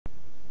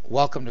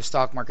Welcome to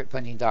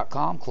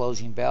stockmarketpending.com.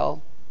 Closing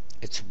bell.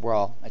 It's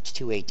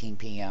 2:18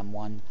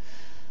 p.m.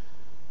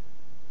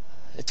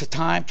 It's a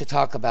time to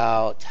talk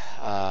about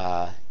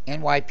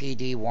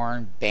NYPD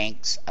warned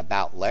banks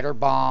about letter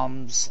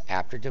bombs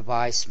after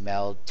device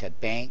mailed to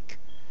bank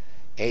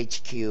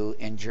HQ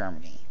in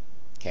Germany.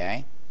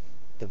 Okay,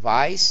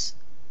 device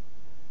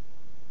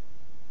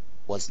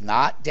was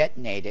not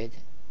detonated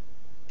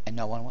and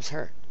no one was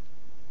hurt.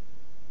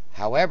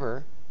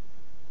 However,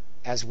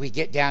 as we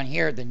get down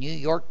here, the New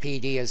York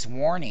PD is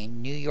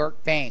warning New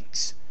York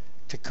banks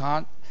to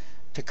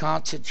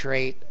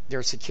concentrate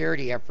their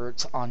security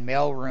efforts on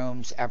mail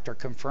rooms after a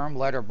confirmed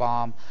letter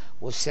bomb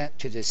was sent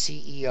to the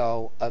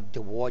CEO of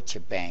Deutsche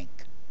Bank,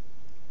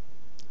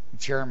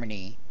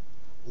 Germany,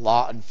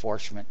 law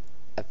enforcement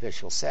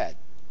officials said.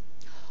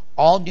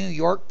 All New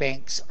York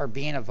banks are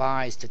being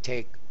advised to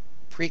take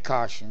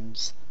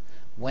precautions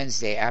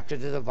Wednesday after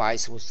the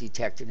device was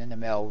detected in the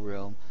mail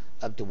room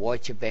of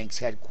Deutsche Bank's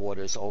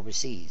headquarters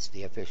overseas,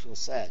 the official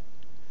said.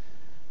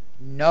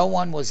 No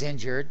one was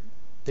injured.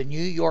 The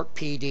New York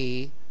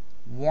PD,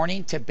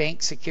 warning to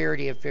bank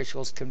security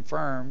officials,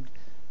 confirmed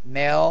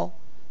mail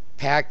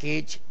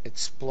package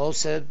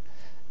explosive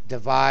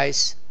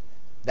device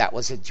that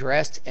was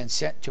addressed and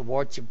sent to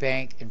Deutsche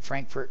Bank in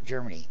Frankfurt,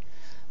 Germany.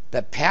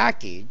 The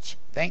package,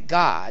 thank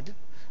God,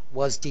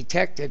 was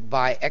detected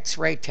by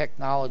X-ray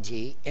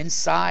technology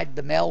inside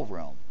the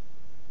mailroom.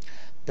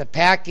 The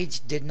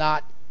package did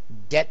not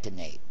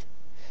detonate.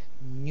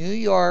 New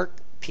York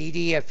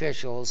PD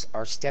officials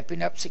are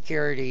stepping up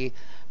security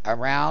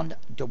around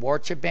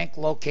Deutsche Bank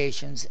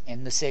locations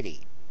in the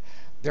city.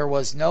 There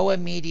was no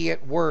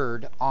immediate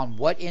word on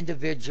what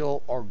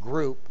individual or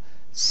group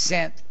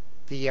sent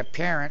the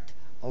apparent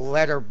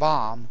letter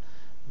bomb,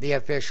 the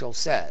official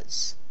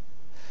says.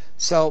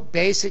 So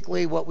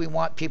basically what we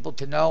want people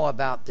to know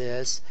about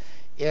this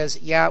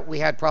is, yeah, we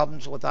had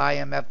problems with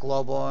IMF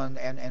Global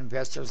and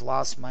investors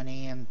lost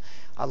money, and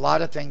a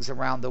lot of things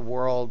around the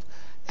world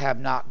have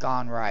not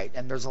gone right.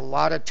 And there's a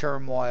lot of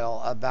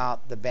turmoil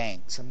about the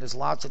banks, and there's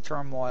lots of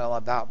turmoil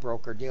about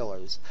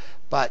broker-dealers.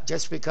 But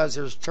just because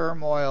there's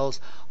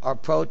turmoils or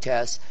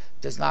protests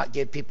does not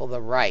give people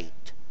the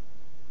right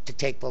to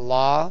take the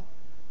law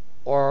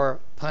or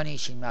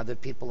punishing other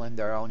people in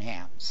their own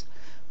hands.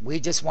 We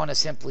just want to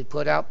simply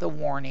put out the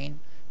warning.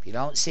 If you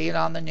don't see it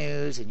on the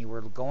news and you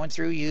were going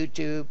through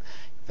YouTube,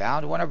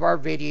 found one of our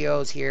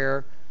videos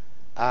here,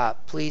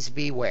 please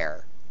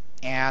beware.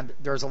 And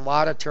there's a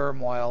lot of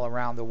turmoil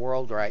around the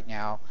world right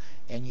now,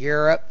 in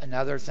Europe and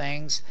other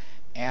things,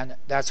 and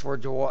that's where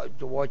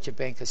Deutsche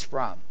Bank is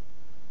from,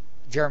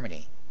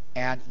 Germany.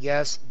 And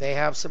yes, they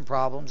have some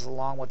problems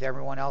along with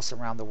everyone else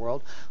around the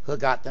world who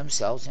got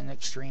themselves in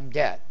extreme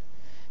debt.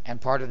 And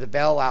part of the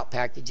bailout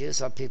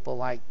packages are people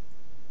like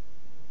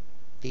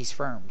these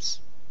firms.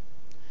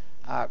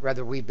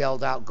 Whether we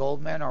bailed out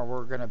Goldman or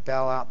we're going to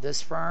bail out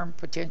this firm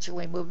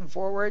potentially moving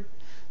forward,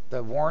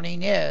 the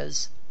warning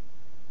is,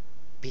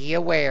 be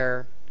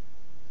aware,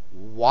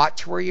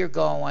 watch where you're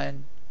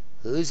going,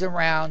 who's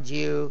around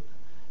you,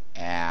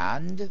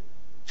 and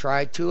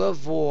try to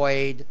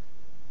avoid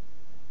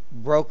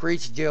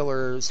brokerage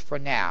dealers for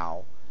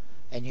now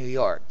in New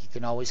York. You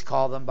can always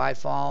call them by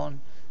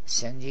phone,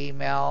 send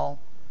email,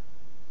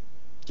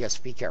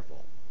 just be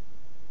careful.